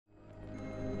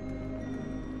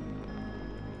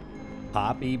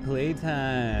Poppy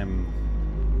Playtime.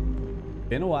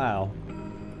 Been a while.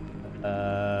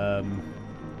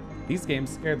 These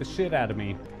games scare the shit out of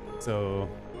me. So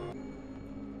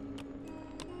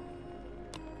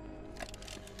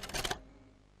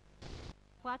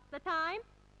what's the time?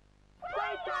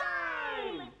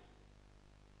 Playtime!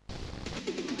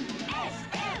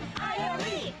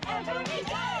 S-M-I-L-E every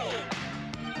day!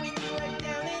 When you are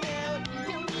down and out,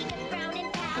 no need to frown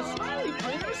and pout. The smiley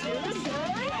players here to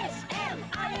say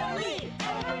S-M-I-L-E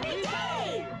every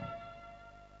day!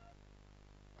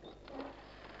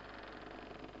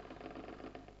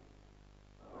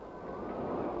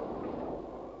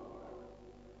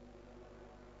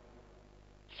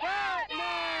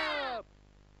 Catnap!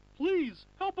 Please,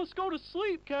 help us go to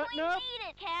sleep, Catnap! We need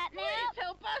it, Catnap! Please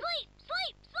help us! Sleep,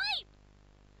 sleep, sleep!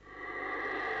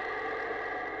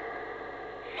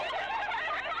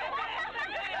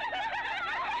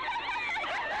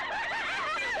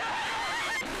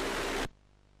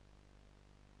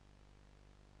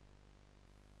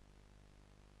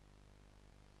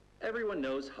 Everyone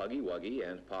knows Huggy Wuggy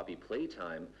and Poppy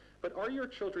Playtime, but are your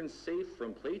children safe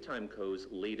from Playtime Co.'s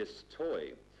latest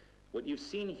toy? What you've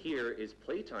seen here is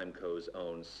Playtime Co.'s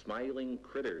own Smiling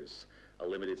Critters, a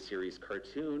limited series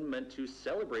cartoon meant to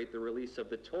celebrate the release of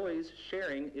the toys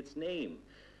sharing its name.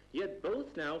 Yet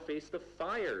both now face the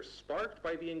fire sparked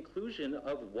by the inclusion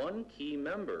of one key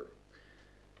member.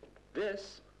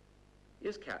 This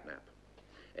is Catnap.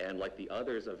 And like the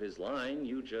others of his line,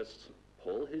 you just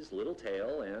pull his little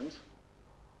tail and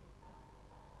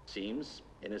seems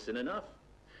innocent enough.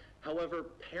 However,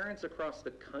 parents across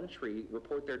the country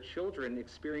report their children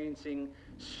experiencing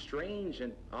strange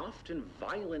and often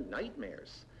violent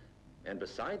nightmares. And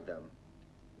beside them,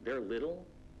 their little,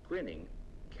 grinning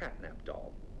Catnap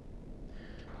doll.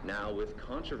 Now, with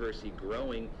controversy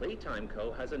growing, Playtime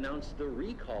Co. has announced the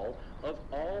recall of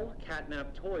all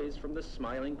Catnap toys from the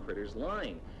Smiling Critters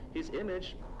line. His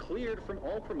image cleared from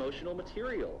all promotional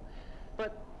material.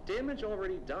 But damage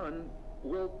already done,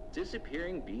 will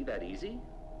disappearing be that easy?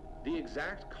 The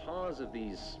exact cause of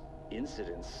these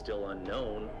incidents still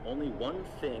unknown. Only one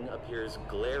thing appears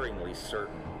glaringly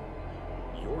certain.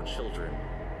 Your children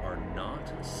are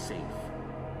not safe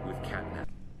with Catnap.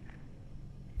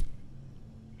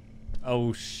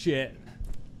 oh shit.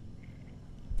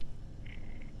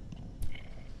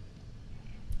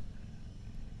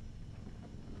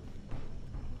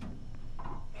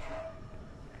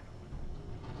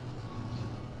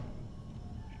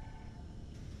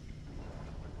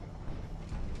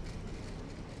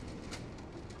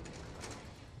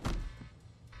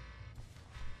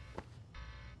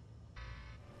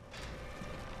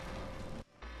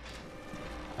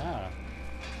 Ah.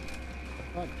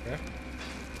 What the fuck, bro?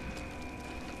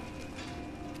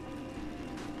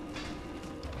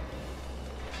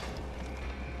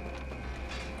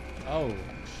 Oh,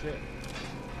 shit.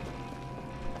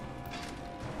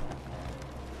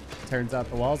 Turns out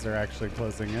the walls are actually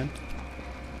closing in.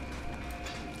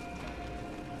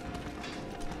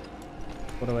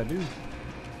 What do I do?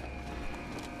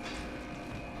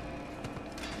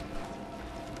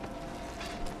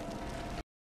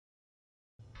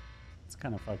 It's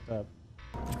kind of fucked up.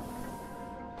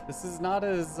 This is not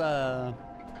as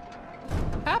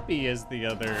happy as the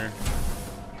other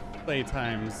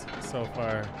playtimes so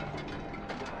far.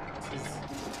 This is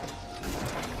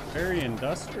very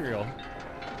industrial.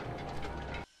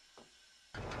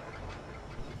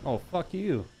 Oh, fuck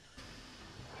you.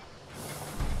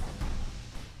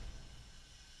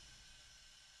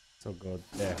 So good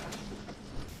there.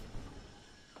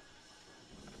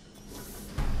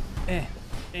 Eh,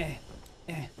 eh,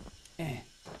 eh, eh.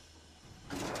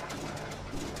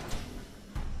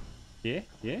 Yeah,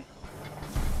 yeah.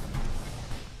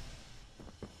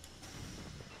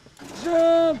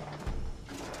 Jump!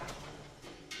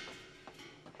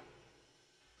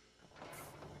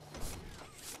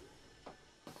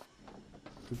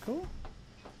 Too cool?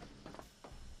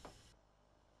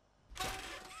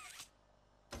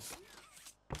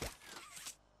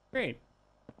 Great.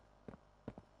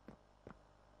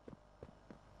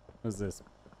 What's this?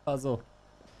 Puzzle.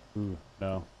 Ooh,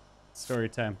 no. Story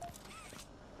time.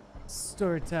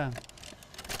 Story time.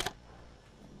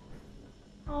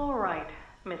 All right,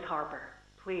 Miss Harper.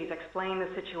 Please explain the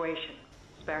situation.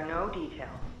 Spare no details.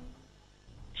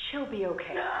 She'll be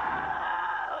okay. No!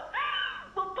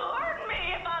 Well, pardon me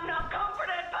if I'm not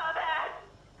comforted by that.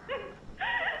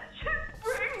 Just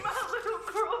bring my little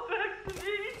girl back to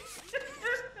me.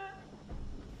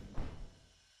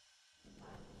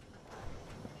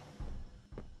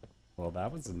 Well,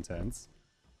 that was intense.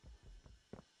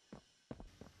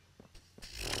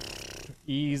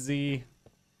 Easy.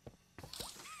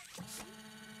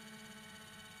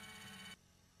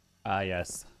 Ah,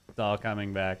 yes. It's all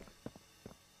coming back.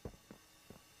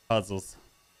 Puzzles.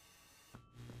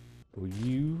 Will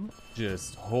you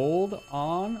just hold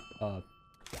on a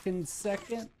fucking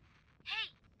second? Hey,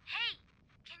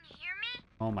 can you hear me?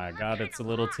 Oh my You look god, it's a kinda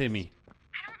little lost. Timmy.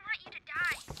 I don't want you to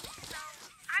die, so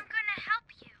I'm gonna help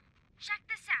you. Check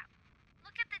this out.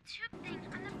 Look at the tube thing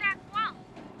on the back wall.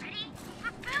 Ready?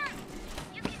 Boom!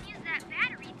 You can use that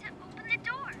battery to open the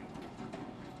door.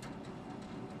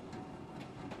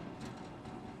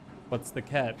 What's the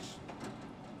catch?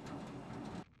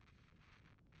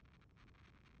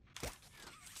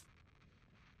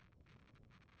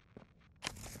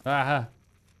 Aha.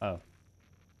 Oh.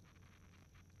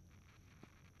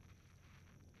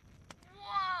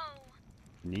 Whoa!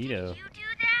 Neato. Did you do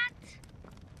that?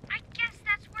 I guess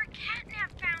that's where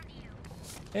Catnap found you.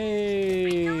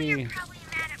 I know you're Hey. probably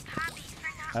mad at Poppy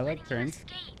for not I like letting you turns.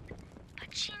 escape,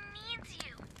 but she needs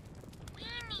you. We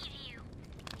need you.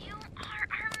 You are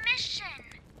our mission.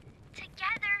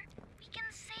 Together, we can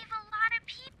save a lot of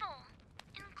people,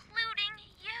 including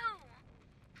you.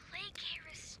 Playcare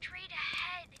is straight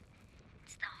ahead.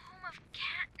 It's the home of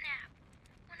Catnap,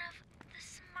 one of the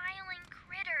smiling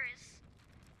critters.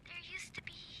 There used to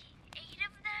be 8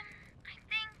 of them, I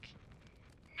think.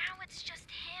 Now it's just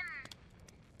him.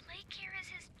 Playcare is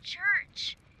his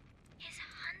church, his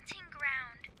hunting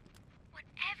ground,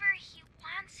 whatever he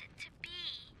wants it to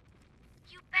be.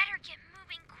 You better get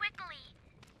moving quickly.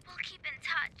 We'll keep in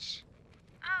touch.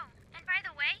 Oh, and by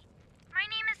the way, my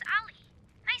name is Ali.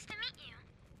 Nice to meet you.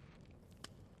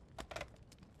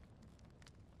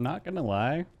 Not gonna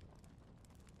lie.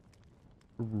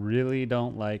 Really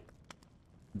don't like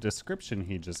the description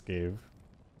he just gave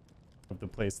of the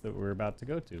place that we're about to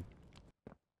go to.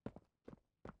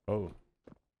 Oh.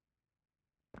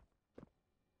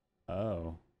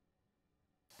 Oh.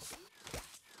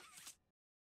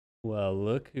 Well,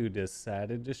 look who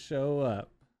decided to show up.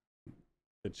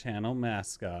 The channel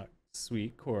mascot,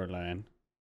 Sweet Coraline.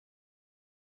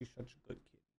 She's such a good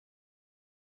kid.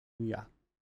 Yeah.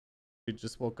 She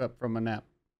just woke up from a nap.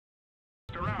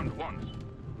 Around once.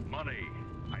 Money,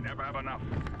 I never have enough.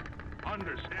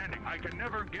 Understanding, I can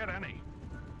never get any.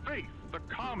 Faith, the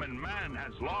common man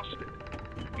has lost it.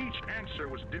 Each answer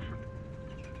was different,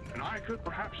 and I could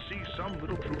perhaps see some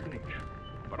little truth in each.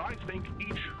 But I think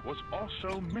each was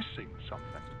also missing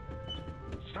something.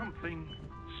 Something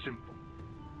simple.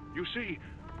 You see,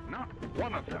 not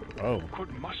one of them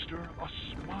could muster a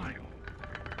smile.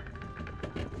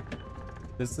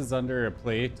 This is under a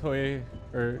play toy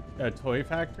or a toy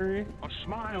factory? A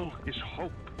smile is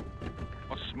hope.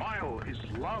 A smile is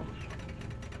love.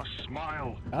 A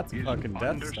smile That's is fucking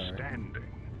Death Star. understanding.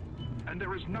 And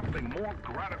there is nothing more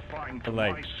gratifying to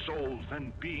Like, my soul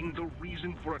than being the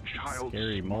reason for a child's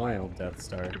Scary smile. mole Death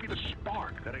Star. To be the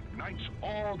spark that ignites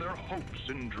all their hopes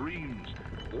and dreams.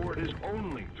 For it is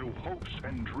only through hopes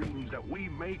and dreams that we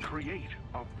may create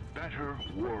a better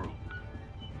world.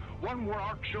 One where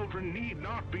our children need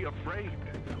not be afraid.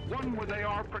 One where they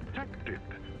are protected.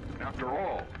 After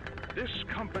all, this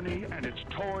company and its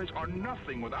toys are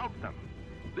nothing without them.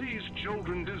 These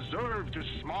children deserve to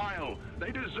smile.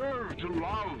 They deserve to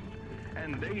love.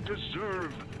 And they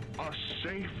deserve a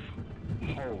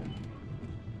safe home.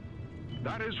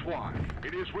 That is why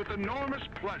it is with enormous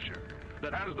pleasure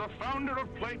that as the founder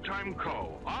of Playtime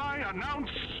Co., I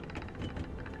announce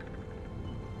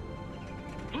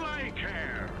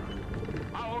Playcare,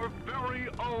 our very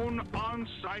own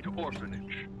on-site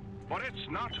orphanage. But it's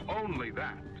not only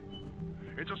that.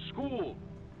 It's a school,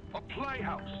 a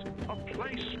playhouse, a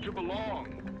place to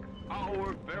belong.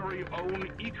 Our very own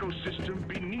ecosystem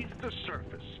beneath the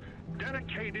surface,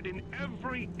 dedicated in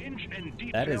every inch and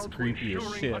detail That is to creepy as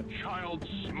ensuring shit. a child's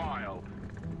smile.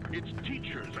 Its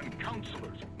teachers and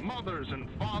counselors, mothers and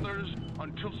fathers,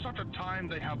 until such a time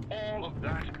they have all of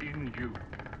that in you.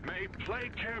 May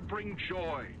Playcare bring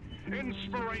joy,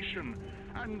 inspiration,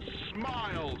 and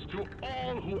smiles to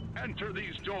all who enter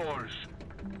these doors.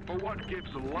 For what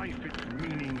gives life its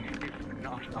meaning if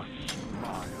not a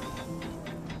smile?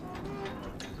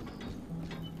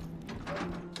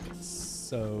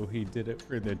 So he did it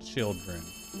for the children.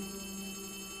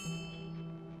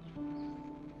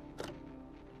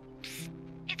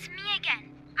 It's me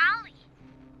again, Ollie.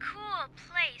 Cool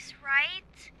place, right?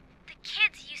 The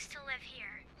kids used to live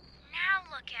here. Now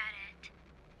look at it.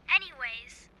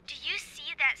 Anyways, do you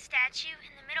see that statue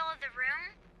in the middle of the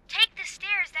room? Take the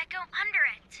stairs that go under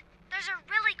it. There's a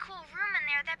really cool room in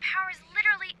there that powers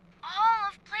literally all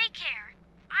of Playcare.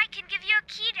 I can give you a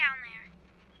key down there.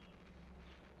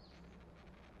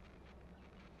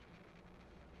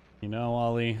 You know,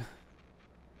 Ollie,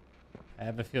 I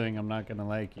have a feeling I'm not gonna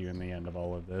like you in the end of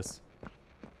all of this.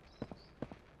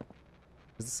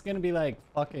 Is this gonna be like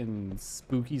fucking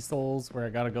Spooky Souls where I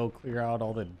gotta go clear out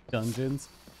all the dungeons?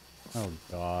 Oh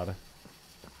god.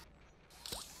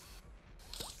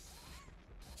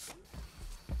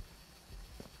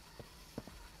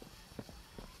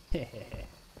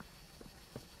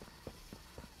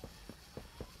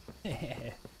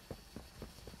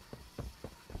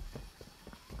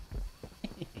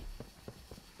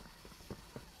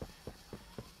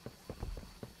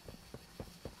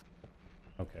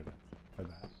 Okay, for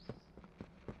that.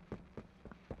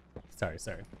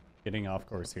 Sorry. Getting off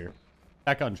course here.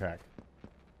 Back on track.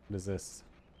 What is this?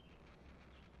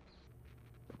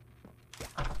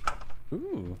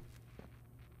 Ooh.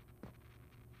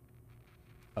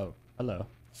 Oh, hello.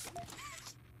 So,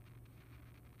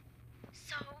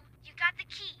 you got the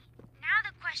key. Now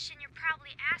the question you're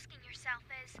probably asking yourself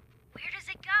is, where does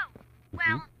it go?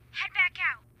 Well, head back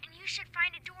out, and you should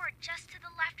find a door just to the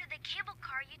left of the cable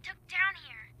car you took down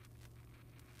here.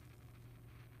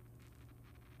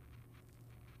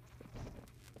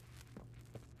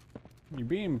 You're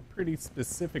being pretty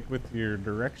specific with your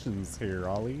directions here,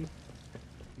 Ollie.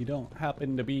 You don't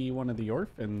happen to be one of the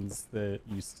orphans that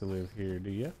used to live here, do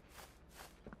you?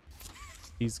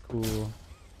 He's cool.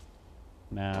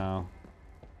 Now,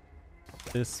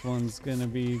 this one's gonna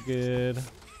be good.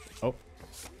 Oh.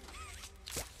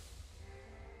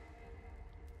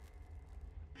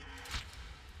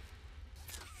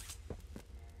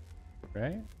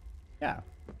 Right? Yeah.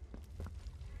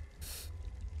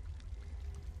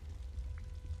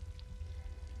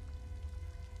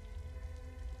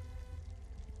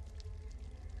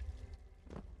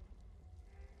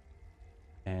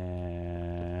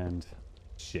 And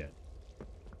shit.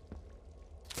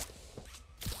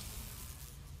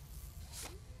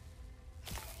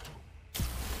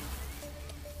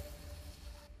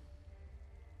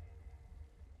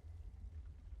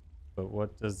 But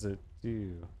what does it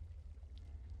do?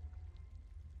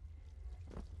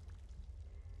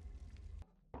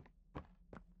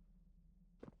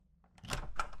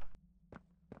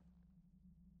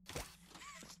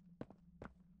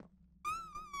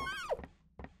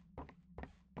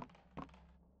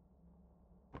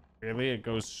 Really? It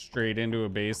goes straight into a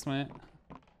basement?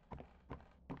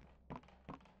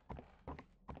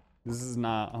 This is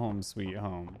not Home Sweet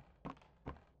Home.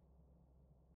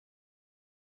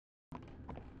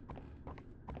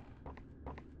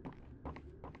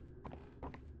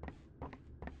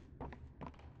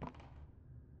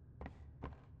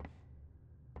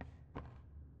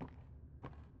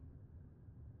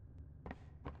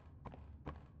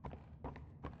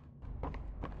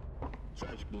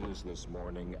 Tragic news this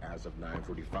morning. As of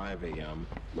 9:45 a.m.,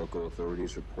 local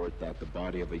authorities report that the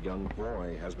body of a young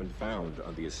boy has been found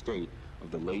on the estate of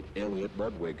the late Elliot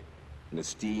Ludwig, an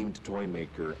esteemed toy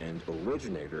maker and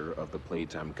originator of the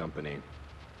Playtime company.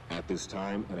 At this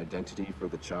time, an identity for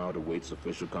the child awaits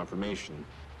official confirmation.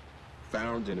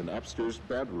 Found in an upstairs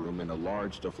bedroom in a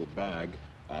large duffel bag,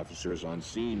 officers on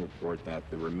scene report that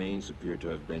the remains appear to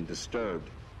have been disturbed.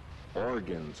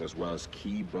 Organs, as well as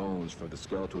key bones from the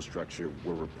skeletal structure,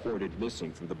 were reported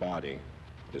missing from the body.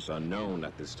 It is unknown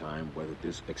at this time whether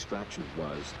this extraction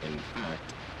was, in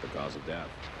fact, the cause of death.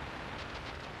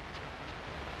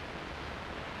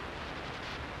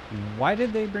 Why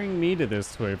did they bring me to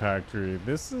this toy factory?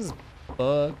 This is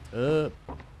fucked up.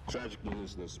 Tragic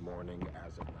news this morning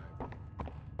as of 9.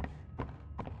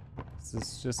 Is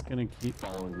this just gonna keep...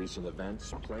 Following recent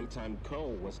events, Playtime Co.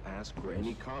 was asked for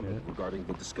any comment regarding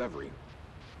the discovery.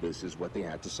 This is what they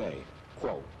had to say.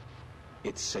 Quote,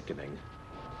 "It's sickening.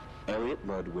 Elliot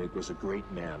Ludwig was a great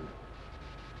man,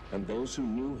 and those who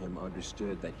knew him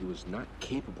understood that he was not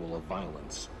capable of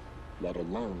violence, let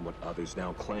alone what others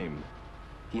now claim.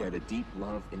 He had a deep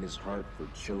love in his heart for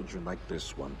children like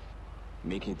this one,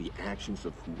 making the actions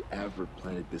of whoever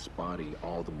planted this body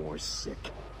all the more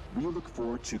sick. We look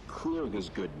forward to clearing his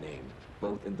good name,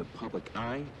 both in the public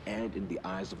eye and in the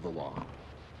eyes of the law."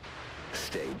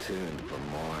 Stay tuned for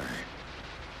more.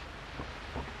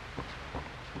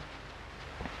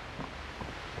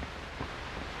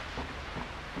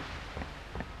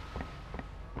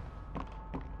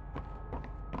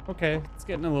 Okay, it's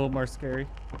getting a little more scary.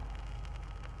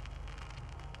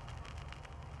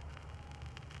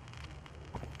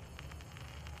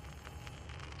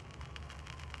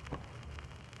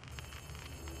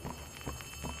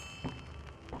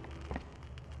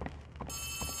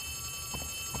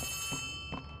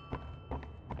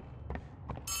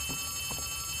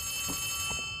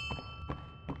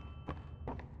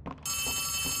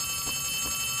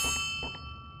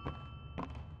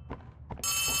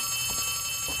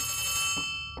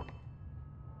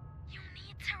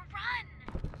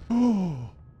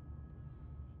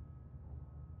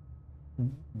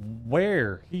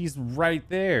 Where? He's right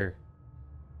there.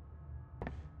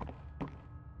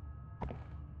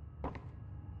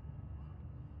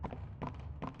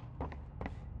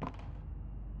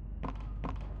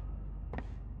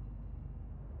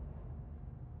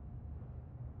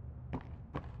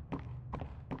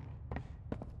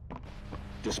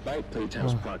 Despite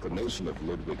Playtime's proclamation of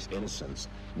Ludwig's innocence,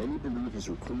 many believe his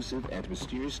reclusive and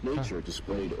mysterious nature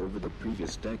displayed over the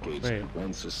previous decades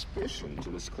lend suspicion to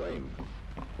this claim.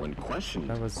 When questioned,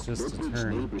 That was just a Ludwig's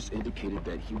turn. neighbors indicated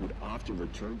that he would often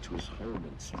return to his home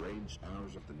in strange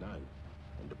hours of the night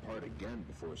and depart again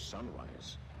before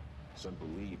sunrise. Some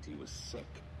believed he was sick.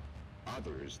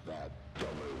 Others that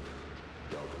don't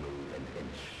move an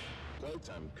inch.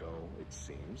 Playtime Co., it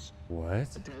seems, What?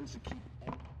 tends to keep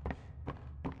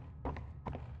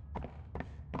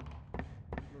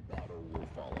the battle will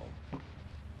follow.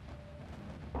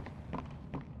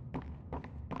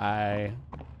 I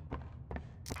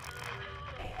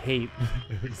hate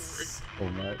this so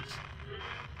much.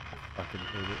 I fucking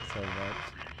hate it so much.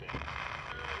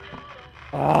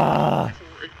 Ah!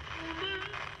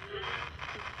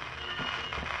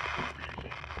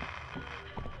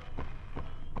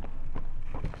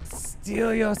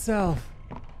 Steal yourself.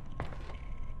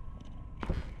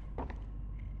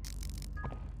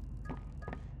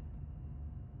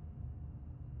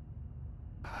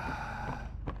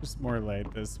 Just more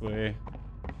light this way.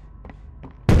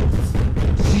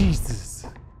 Jesus.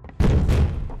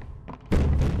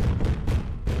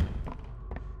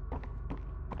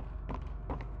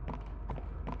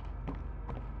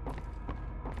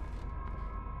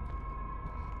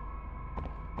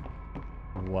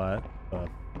 What the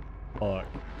fuck?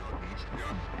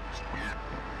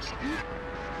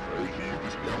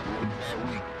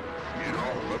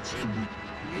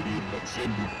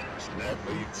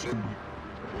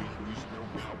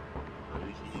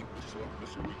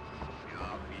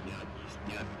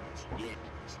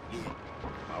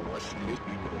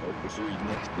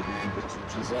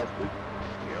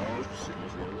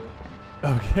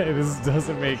 Okay, this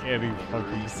doesn't make any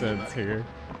fucking sense here.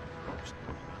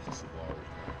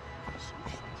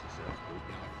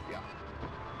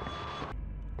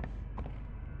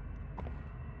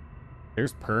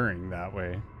 There's purring that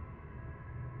way.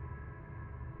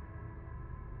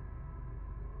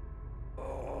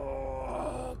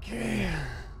 Okay.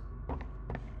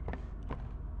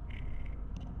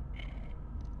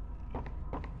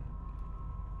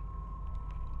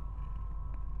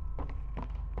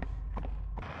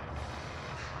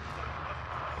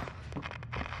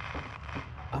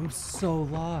 I'm so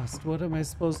lost. What am I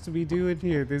supposed to be doing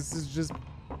here? This is just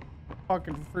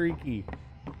fucking freaky.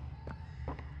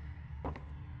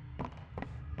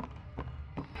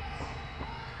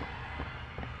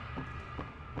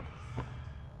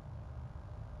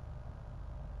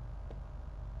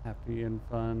 Happy and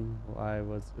fun. Why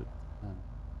was it fun?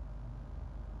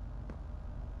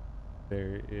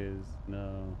 There is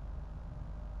no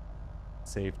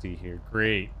safety here.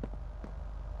 Great.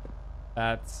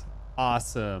 That's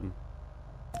awesome.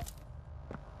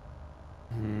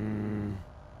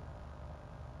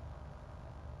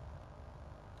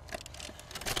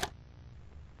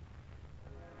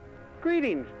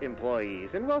 Greetings, employees,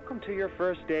 and welcome to your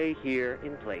first day here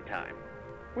in Playtime.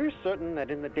 We're certain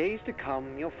that in the days to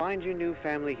come, you'll find your new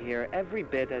family here every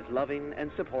bit as loving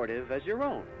and supportive as your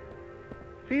own.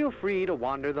 Feel free to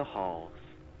wander the halls,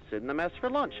 sit in the mess for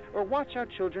lunch, or watch our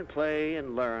children play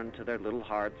and learn to their little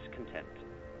hearts' content.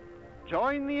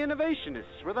 Join the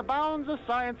innovationists where the bounds of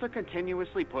science are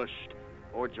continuously pushed,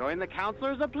 or join the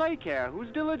counselors of Playcare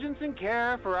whose diligence and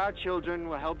care for our children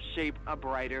will help shape a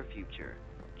brighter future.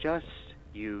 Just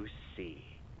you see.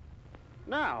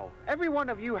 Now, every one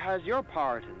of you has your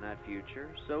part in that future,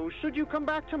 so should you come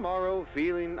back tomorrow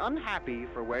feeling unhappy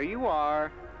for where you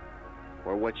are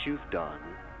or what you've done,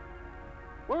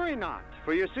 worry not,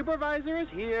 for your supervisor is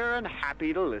here and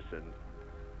happy to listen.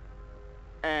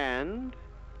 And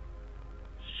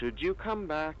should you come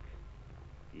back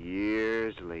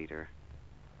years later,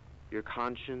 your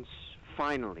conscience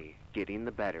finally getting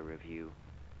the better of you,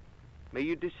 may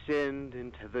you descend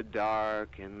into the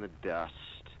dark and the dust,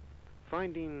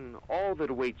 finding all that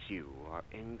awaits you are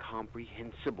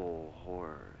incomprehensible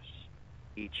horrors,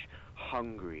 each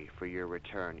hungry for your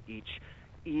return, each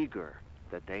eager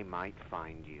that they might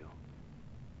find you.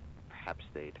 Perhaps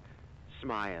they'd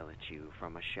smile at you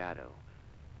from a shadow,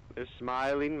 their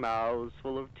smiling mouths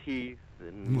full of teeth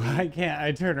and Why can't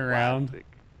I turn around? plastic,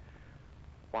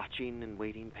 watching and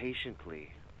waiting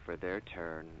patiently for their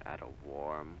turn at a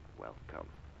warm welcome.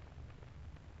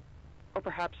 Or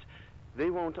perhaps they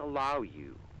won't allow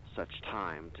you such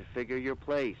time to figure your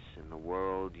place in the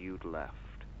world you'd left.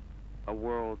 A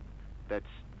world that's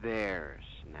theirs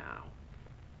now.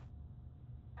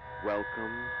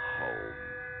 Welcome home.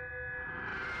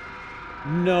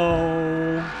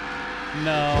 No.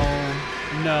 No.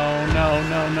 No, no,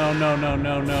 no, no, no, no,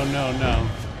 no, no, no, no.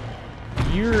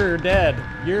 You're dead.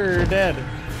 You're dead.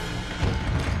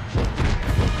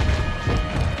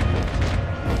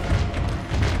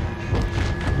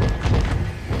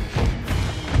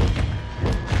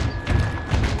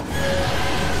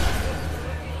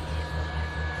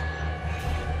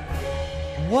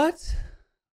 What?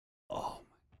 Oh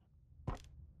my.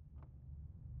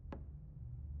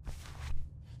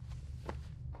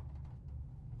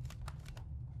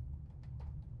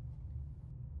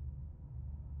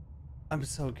 I'm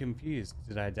so confused.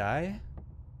 Did I die?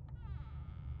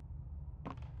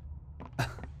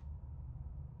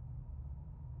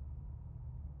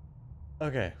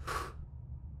 Okay.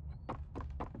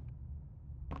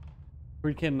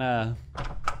 We can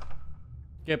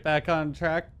get back on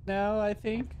track now, I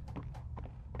think.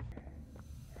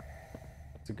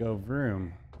 To go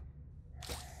vroom.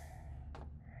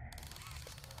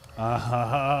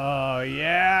 Oh,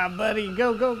 yeah, buddy.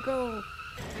 Go, go, go.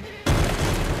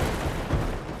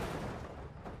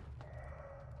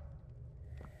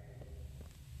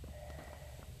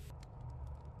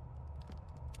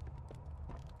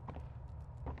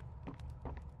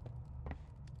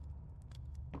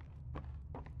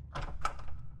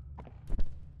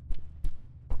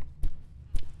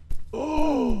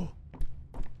 Oh!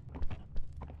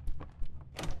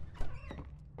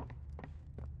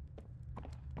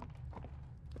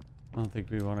 I don't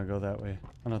think we want to go that way.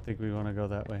 I don't think we want to go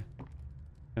that way.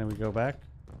 Can we go back?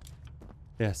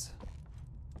 Yes.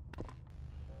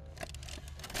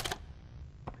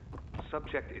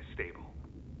 Subject is stable.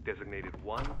 Designated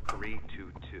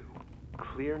 1322.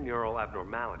 Clear neural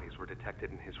abnormalities were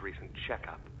detected in his recent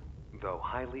checkup. Though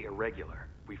highly irregular,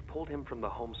 we've pulled him from the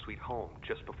home sweet home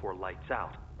just before lights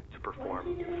out to perform... What are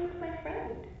you doing with my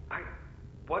friend?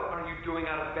 What are you doing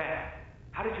out of bed?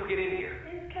 How did you get in here?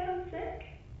 Is Kevin sick?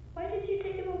 Why did you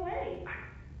take him away?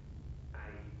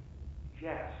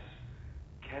 Yes.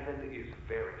 Kevin is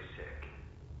very sick.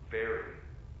 Very,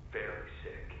 very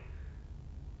sick.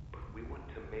 But we want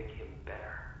to make him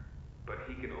better. But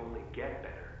he can only get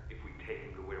better if we take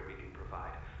him to where we can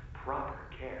provide proper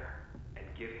care and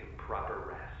give him proper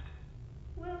rest.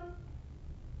 Well,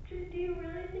 do you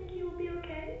really think he will be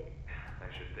okay?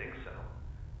 I should think so.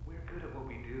 We're good at what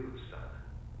we do, son.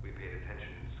 We paid attention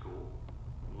in school,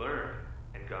 learned,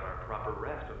 and got our proper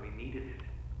rest when we needed it.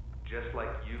 Just like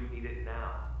you need it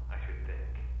now, I should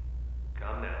think.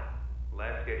 Come now,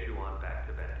 let's get you on back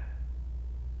to bed.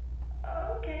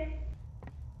 Okay.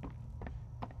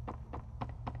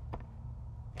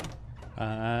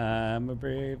 I'm a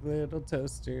brave little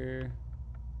toaster.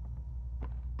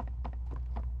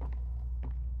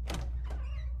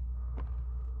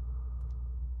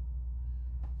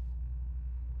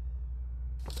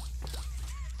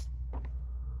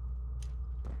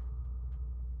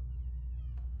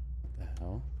 What the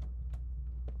hell?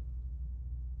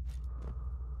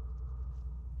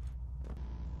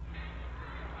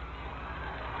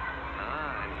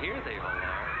 And here they all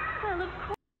are. Well, of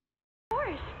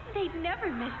course. They'd never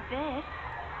miss this.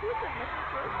 Who's that, Mrs.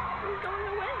 Brooks? Who's going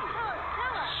away?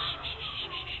 Tell us.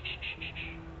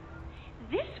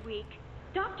 This week,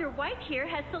 Dr. White here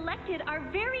has selected our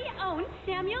very own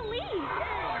Samuel Lee.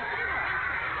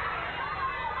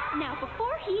 Now,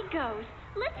 before he goes,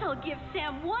 let's all give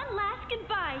Sam one last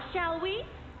goodbye, shall we?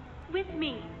 With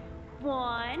me.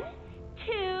 1,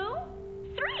 2,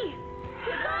 3.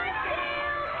 Goodbye, Sam!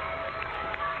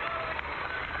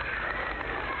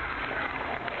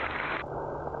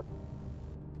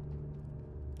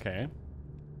 Okay.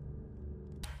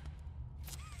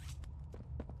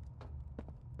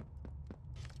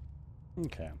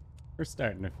 Okay. We're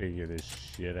starting to figure this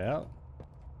shit out.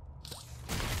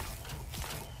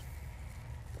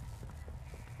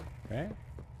 Okay.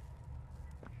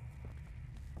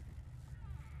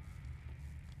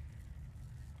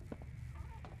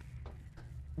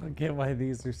 I don't get why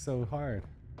these are so hard.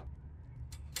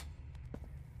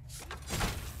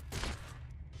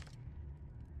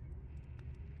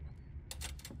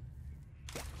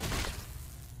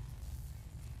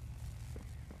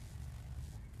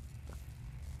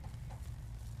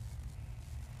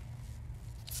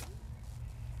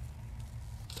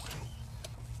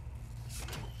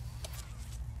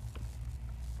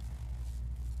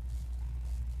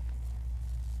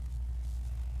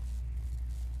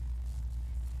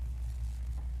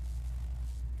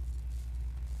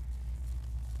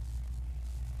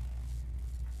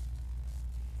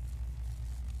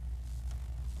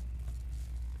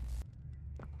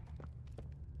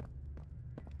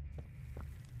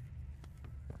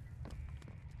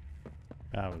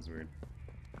 That was weird.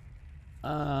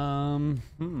 Don't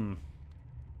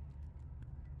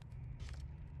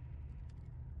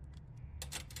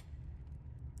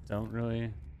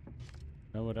really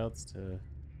know what else to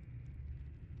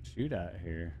shoot at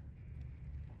here.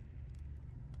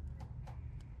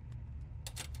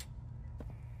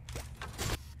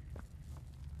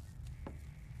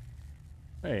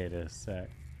 Wait a sec.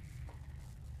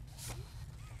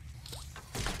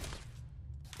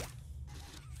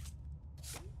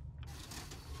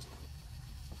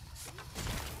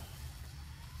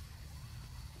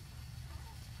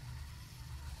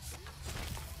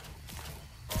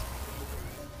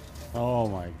 Oh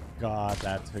my god,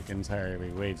 that took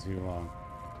entirely way too long.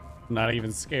 I'm not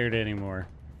even scared anymore.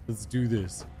 Let's do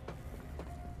this.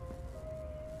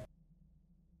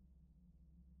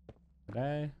 Did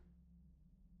I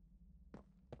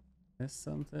miss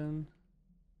something?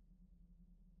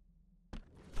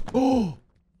 Oh!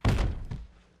 No!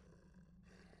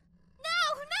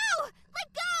 No!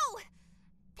 Let go!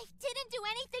 They didn't do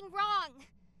anything wrong.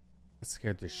 That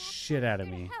scared the shit out of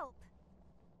me. Help.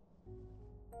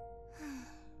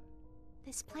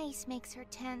 This place makes her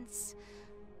tense.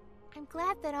 I'm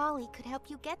glad that Ollie could help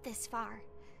you get this far.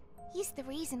 He's the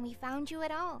reason we found you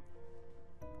at all.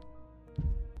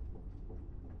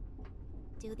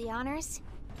 Do the honors?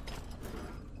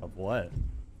 Of what?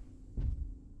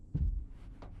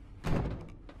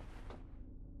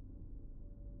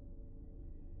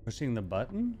 Pushing the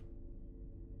button?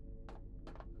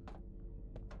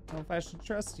 I don't know if I should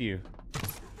trust you.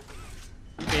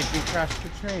 You made me crash the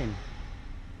train.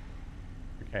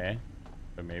 Okay,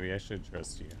 but maybe I should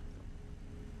trust you.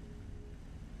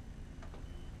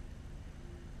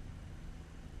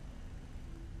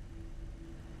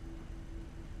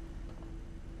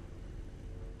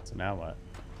 So now what?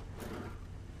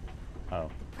 Oh.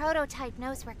 Prototype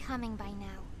knows we're coming by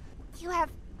now. You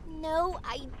have no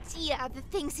idea the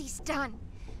things he's done.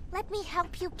 Let me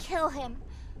help you kill him.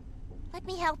 Let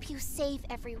me help you save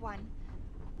everyone.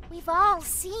 We've all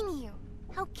seen you,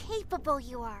 how capable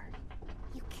you are.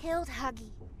 You killed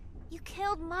Huggy. You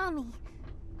killed Mommy.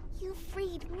 You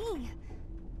freed me.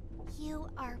 You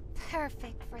are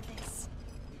perfect for this.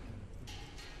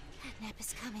 Catnap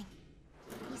is coming.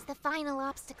 He's the final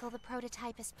obstacle the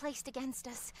prototype has placed against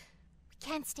us. We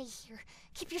can't stay here.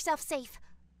 Keep yourself safe.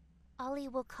 Ollie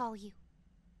will call you.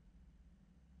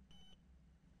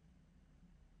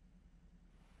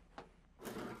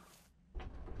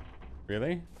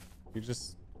 Really? You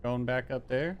just going back up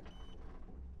there?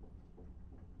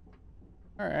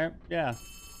 Alright, yeah.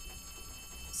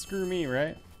 Screw me,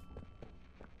 right?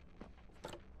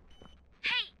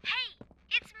 Hey!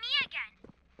 It's me again!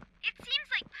 It seems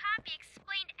like Poppy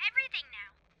explained everything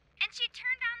now, and she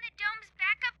turned on the dome's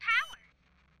backup power.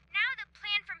 Now the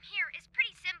plan from here is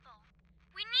pretty simple.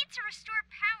 We need to restore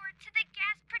power to the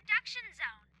gas production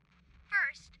zone.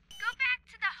 First, go back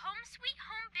to the Home Sweet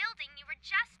Home building you were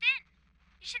just in.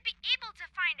 You should be able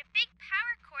to find a big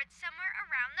power cord somewhere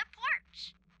around the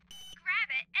porch.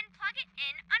 Grab it and plug it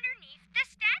in underneath the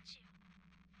statue.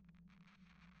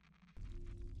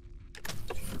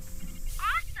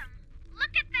 Awesome!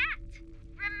 Look at that!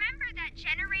 Remember that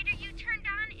generator you turned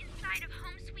on inside of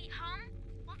Home Sweet Home?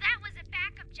 Well, that was a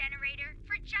backup generator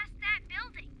for just that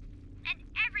building. And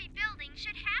every building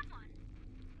should have one.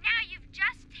 Now you've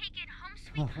just taken Home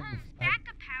Sweet Home's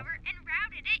backup power and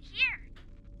routed it here.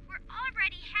 We're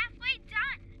already halfway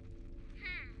done.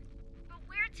 But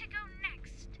where to go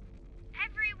next?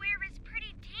 Everywhere is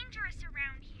pretty dangerous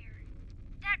around here.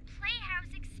 That Playhouse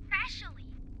especially.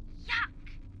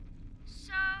 Yuck.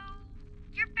 So,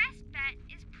 your best bet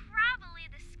is probably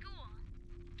the school.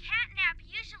 Catnap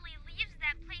usually leaves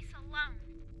that place alone.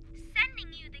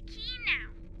 Sending you the key now.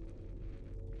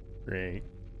 Great.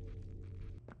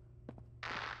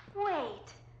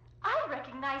 Wait, I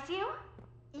recognize you.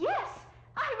 Yes,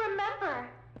 I remember.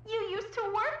 You used to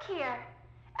work here.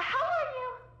 How are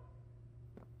you?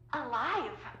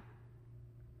 Alive.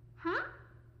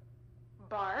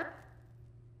 Barb?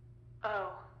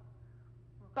 Oh.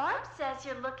 Barb says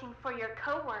you're looking for your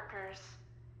co-workers.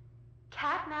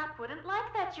 Catnap wouldn't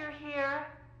like that you're here.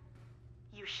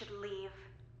 You should leave.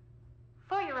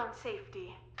 For your own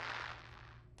safety.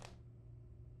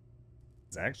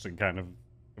 It's actually kind of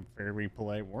a fairly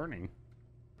polite warning.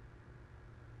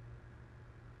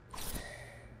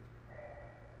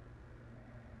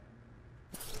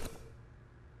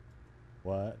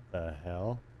 What the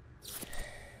hell?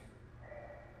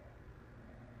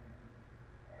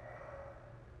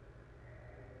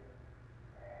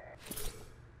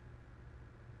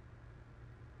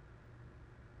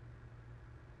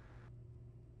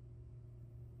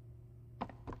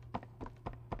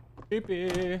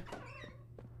 Pee-pee.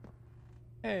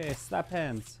 Hey, slap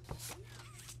hands.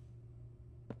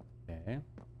 Okay.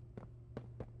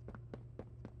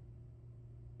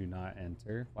 Do not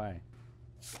enter. Why?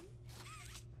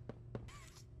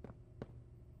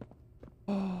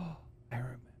 Oh, I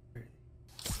remember.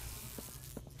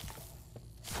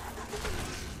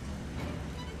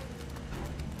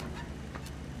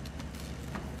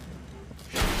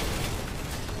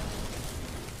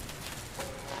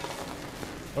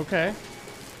 Okay.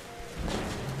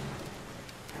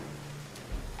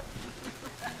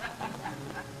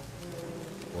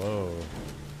 Whoa.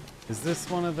 Is this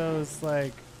one of those,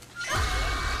 like...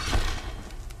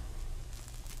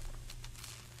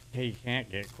 Hey, you can't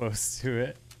get close to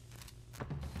it.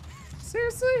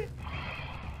 Seriously?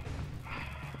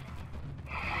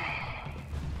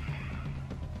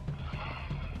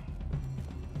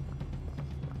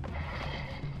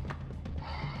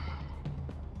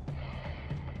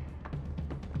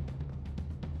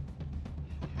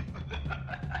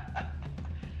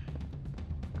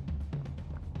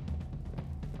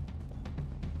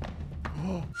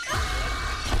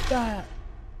 That.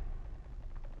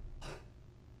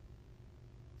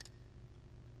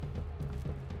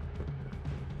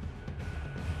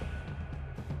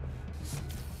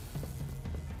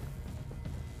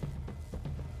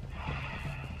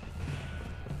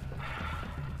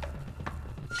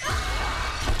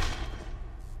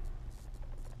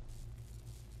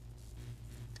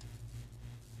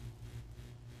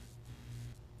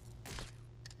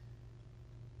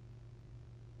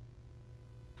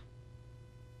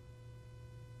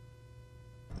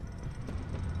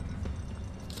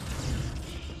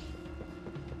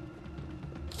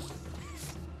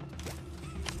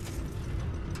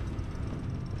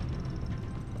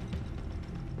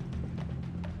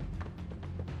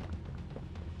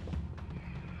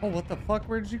 Oh, what the fuck?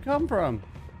 Where did you come from?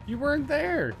 You weren't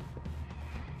there.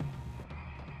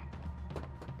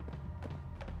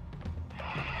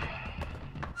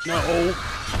 No.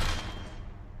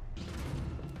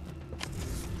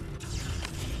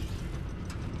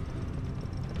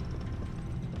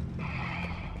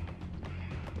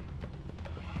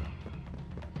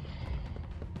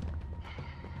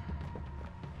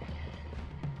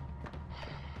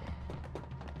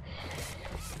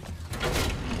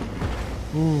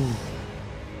 Ooh.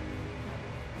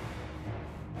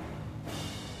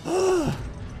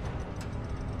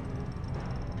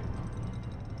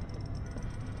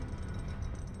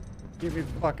 Get me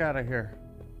the fuck out of here.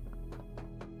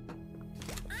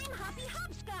 I'm Hoppy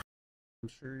Hopscotch. I'm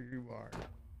sure you are.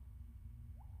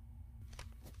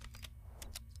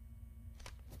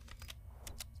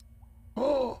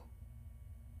 Oh!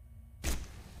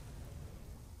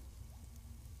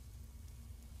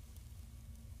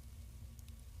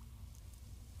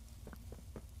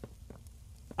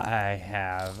 I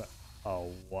have a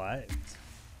what?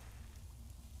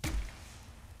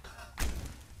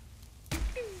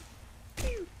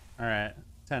 All right,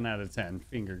 10 out of 10,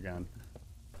 finger gun.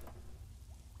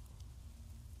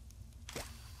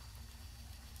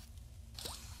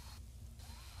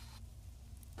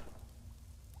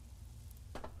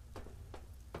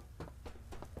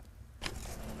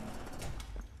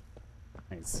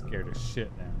 I'm scared as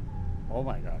shit now. Oh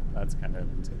my god, that's kind of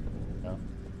intimidating though.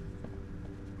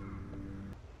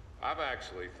 I'm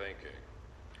actually thinking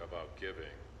about giving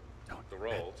the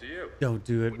role to you. Don't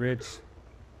do it, Rich.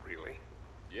 Really?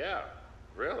 Yeah,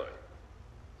 really.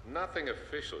 Nothing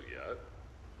official yet,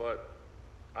 but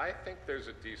I think there's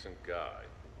a decent guy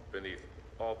beneath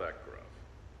all that gruff.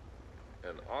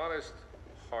 An honest,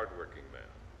 hardworking man.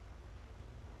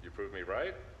 You prove me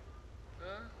right?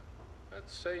 I'd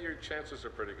say your chances are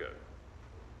pretty good.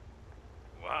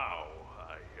 Wow,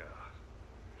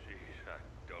 geez,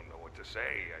 I don't know what to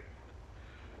say.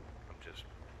 I'm just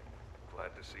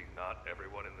glad to see not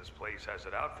everyone in this place has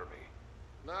it out for me.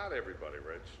 Not everybody,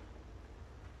 Rich.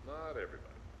 Not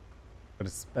everybody. But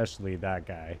especially that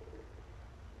guy.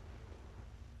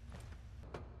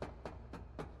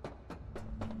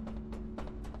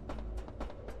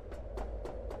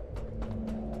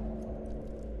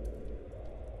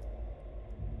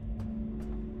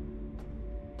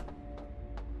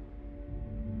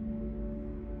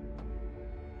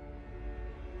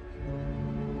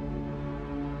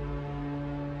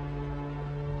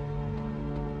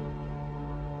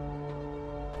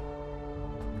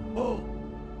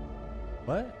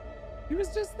 What? He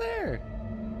was just there.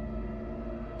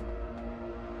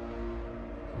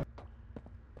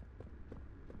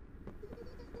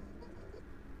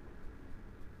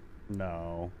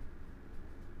 No.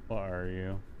 What are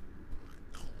you?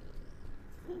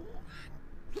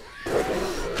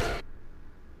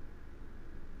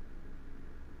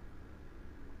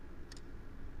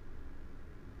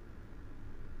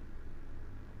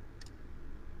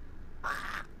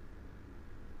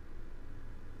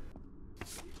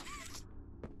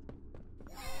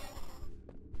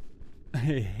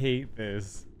 hate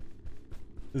this.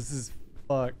 This is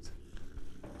fucked.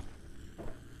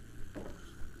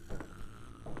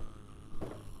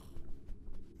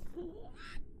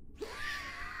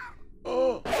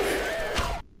 Oh.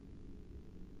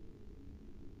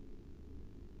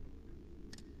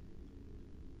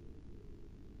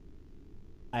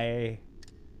 I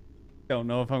don't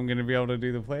know if I'm going to be able to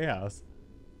do the Playhouse.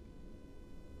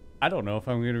 I don't know if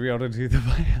I'm going to be able to do the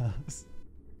Playhouse.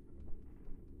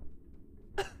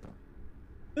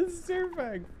 This is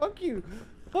terrifying. Fuck you.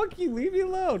 Fuck you. Leave me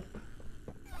alone.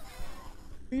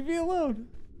 Leave me alone.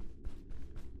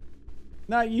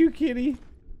 Not you, kitty.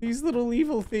 These little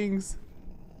evil things.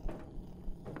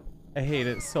 I hate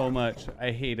it so much.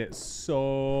 I hate it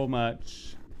so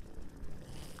much.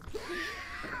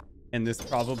 And this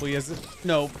probably isn't.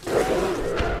 Nope.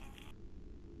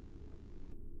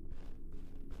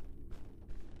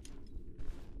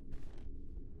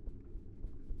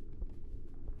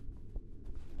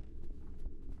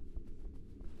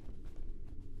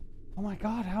 Oh my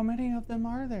god, how many of them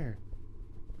are there?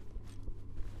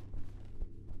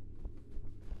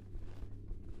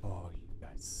 Oh, you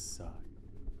guys suck.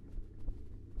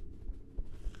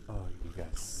 Oh, you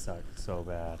guys suck so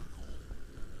bad.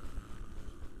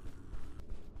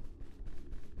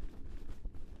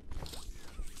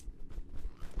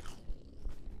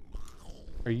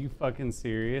 Are you fucking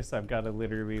serious? I've got to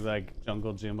literally like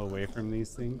jungle gym away from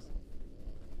these things.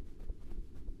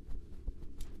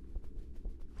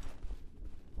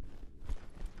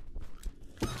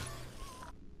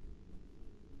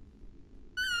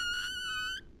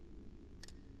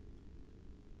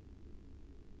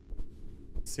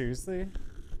 Seriously?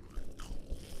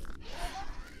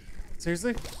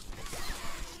 Seriously?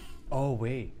 Oh,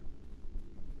 wait.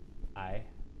 I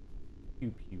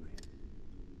pew pew him.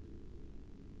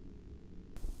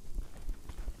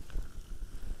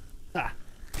 Ha!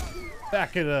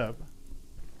 Back it up.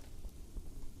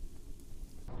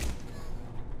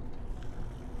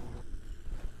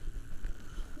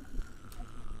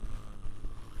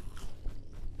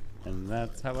 And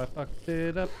that's how I fucked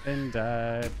it up and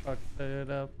died. Fucked it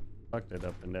up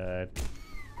and died.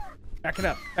 Back it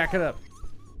up, back it up.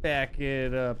 Back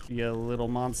it up, you little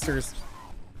monsters.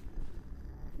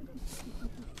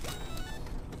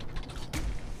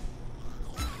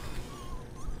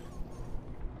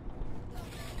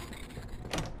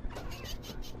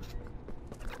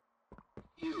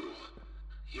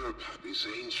 You're Poppy's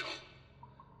angel.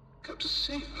 Come to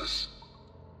save us.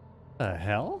 The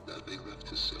hell? Nothing left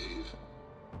to save.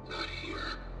 Not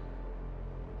here.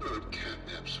 Lord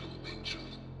Catnap's home, angel.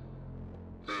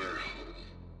 Their home.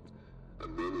 A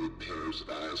myriad pairs of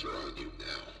eyes are on you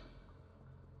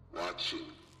now. Watching,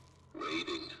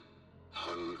 waiting,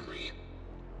 hungry.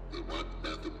 They want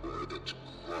nothing more than to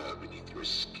crawl beneath your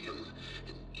skin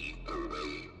and eat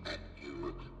away at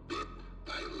you bit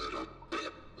by little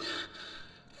bit.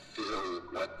 Fill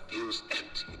what feels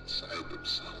empty inside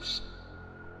themselves.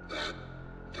 That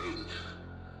thing,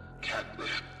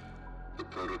 Catnap, the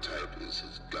prototype is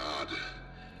his god,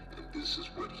 and this is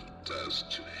what he does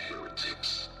to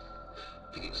heretics.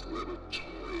 These little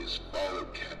toys follow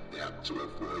Catnap to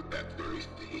avoid that very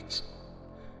fate,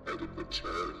 and in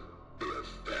return, they are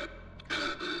fed.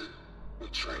 We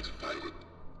try to fight it,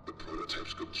 the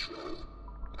prototype's control.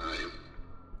 I am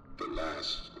the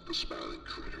last of the smiling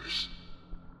critters.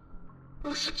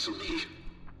 Listen to me.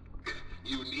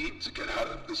 You need to get out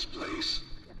of this place.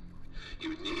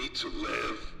 You need to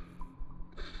live.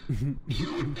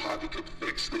 You and Poppy could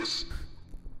fix this.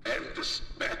 End this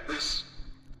madness.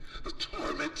 The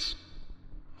torment.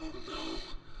 Oh no.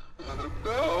 Oh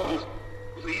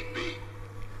no. Leave me.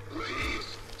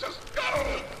 Please. Just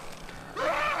go.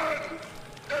 Run.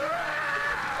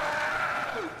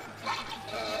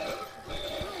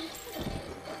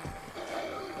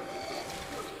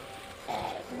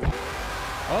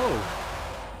 Oh.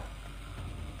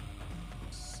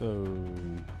 So.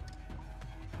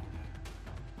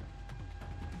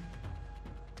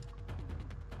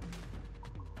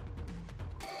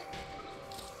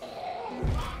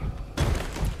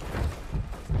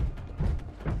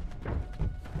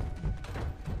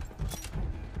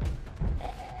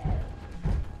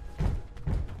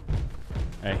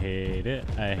 I hate it.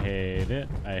 I hate it.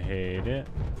 I hate it.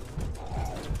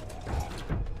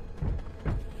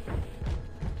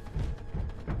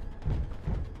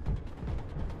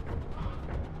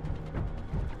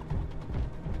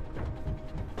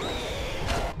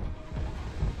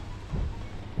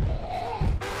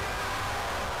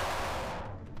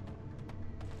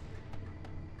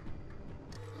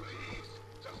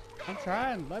 I'm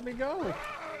trying. Let me go.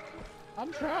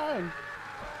 I'm trying.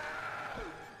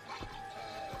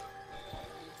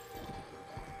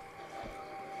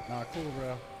 Not cool,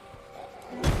 bro.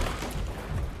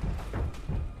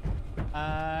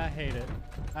 I hate it.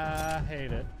 I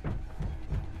hate it.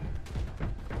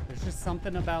 There's just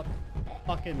something about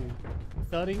fucking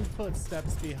thudding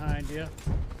footsteps behind you.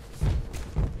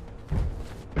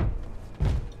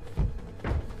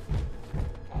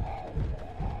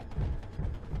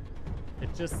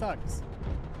 It just sucks.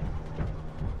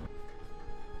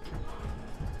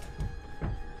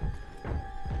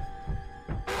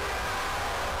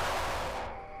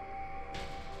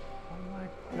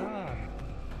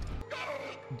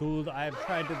 Dude, I've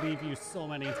tried to leave you so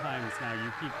many times now.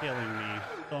 You keep killing me.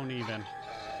 Don't even.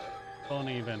 Don't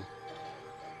even.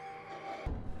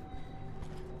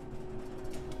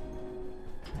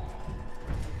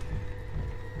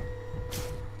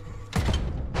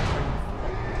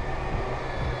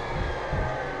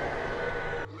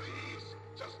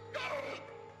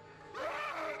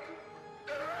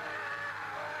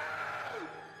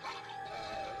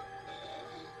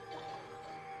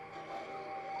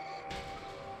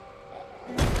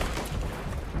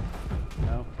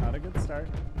 No, not a good start.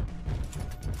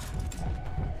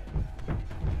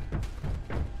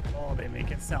 Oh, they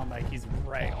make it sound like he's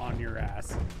right on your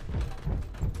ass.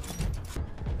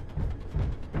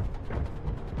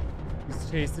 He's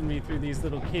chasing me through these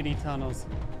little kitty tunnels.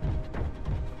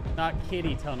 Not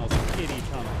kitty tunnels, kitty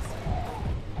tunnels.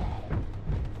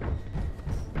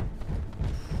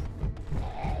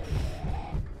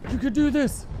 You could do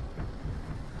this!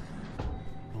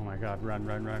 Oh my god, run,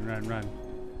 run, run, run, run.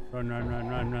 Run, run, run,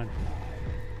 run, run.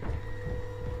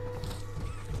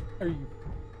 Are you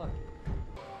fucking...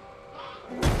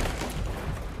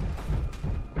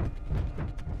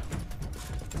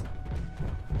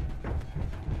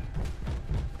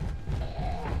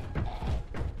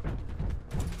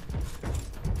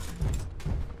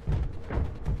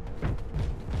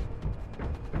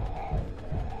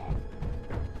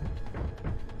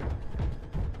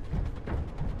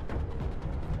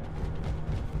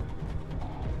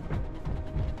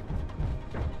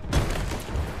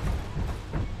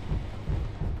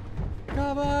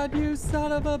 Come on, you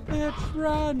son of a bitch,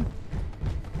 run!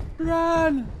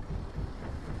 Run!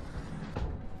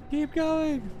 Keep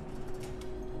going!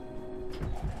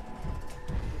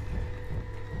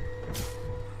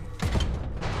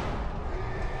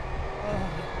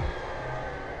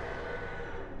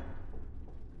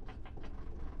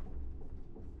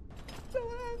 So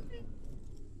happy!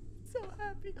 So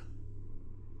happy!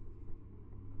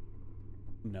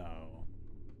 No.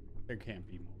 There can't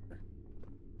be more.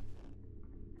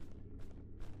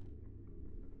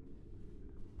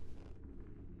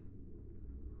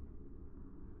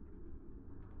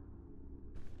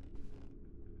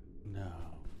 No.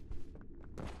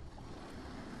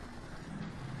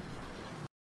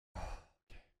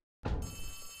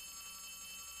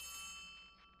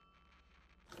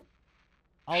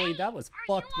 Ollie, that was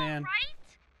fucked, man.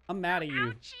 I'm mad at you.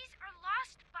 Ouchies or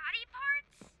lost body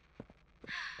parts?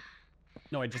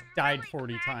 No, I just died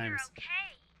 40 Glad times. you're okay.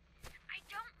 I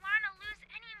don't want to lose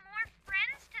any more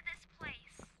friends to this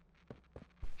place.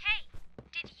 Hey,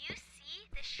 did you see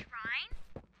the shrine?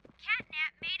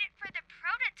 Catnap made it for the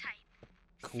prototype.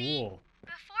 See, Cool.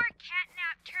 before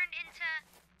Catnap turned into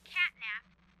Catnap,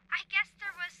 I guess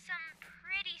there was some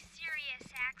pretty serious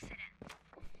accident.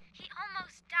 He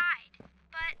almost died,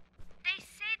 but they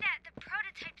say that the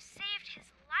prototype saved his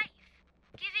life,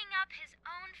 giving up his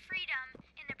own freedom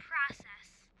in the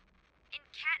process. In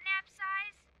Catnap's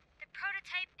eyes, the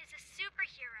prototype is a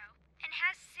superhero and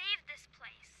has saved this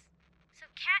place. So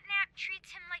Catnap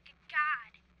treats him like a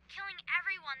god, killing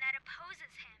everyone that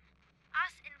opposes him,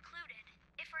 us included,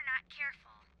 if we're not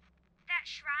careful. That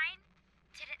shrine,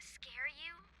 did it scare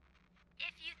you?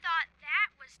 If you thought that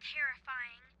was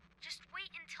terrifying, just wait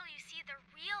until you see the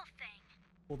real thing.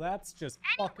 Well, that's just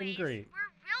fucking great.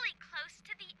 We're really close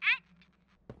to the end.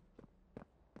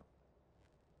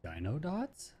 Dino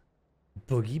Dots?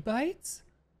 Boogie Bites?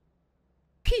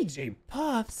 PJ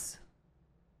Puffs?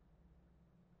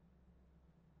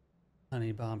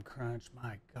 Honey Bomb Crunch,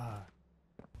 my god.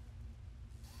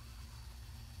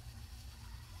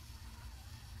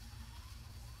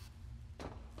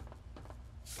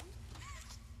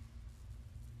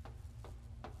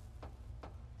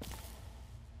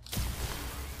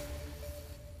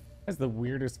 That's the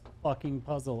weirdest fucking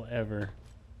puzzle ever.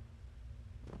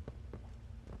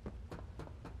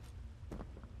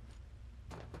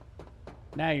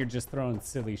 Now you're just throwing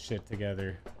silly shit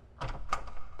together.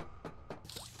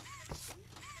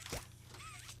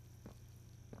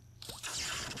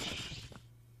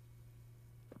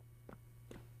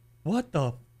 What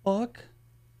the fuck?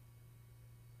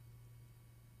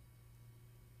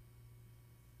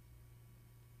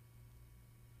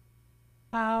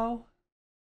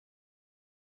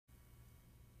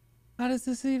 How does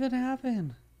this even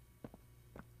happen?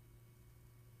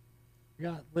 We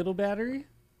got little battery,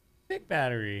 big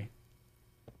battery.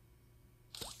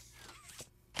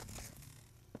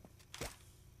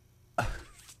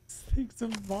 This thing's a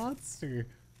monster.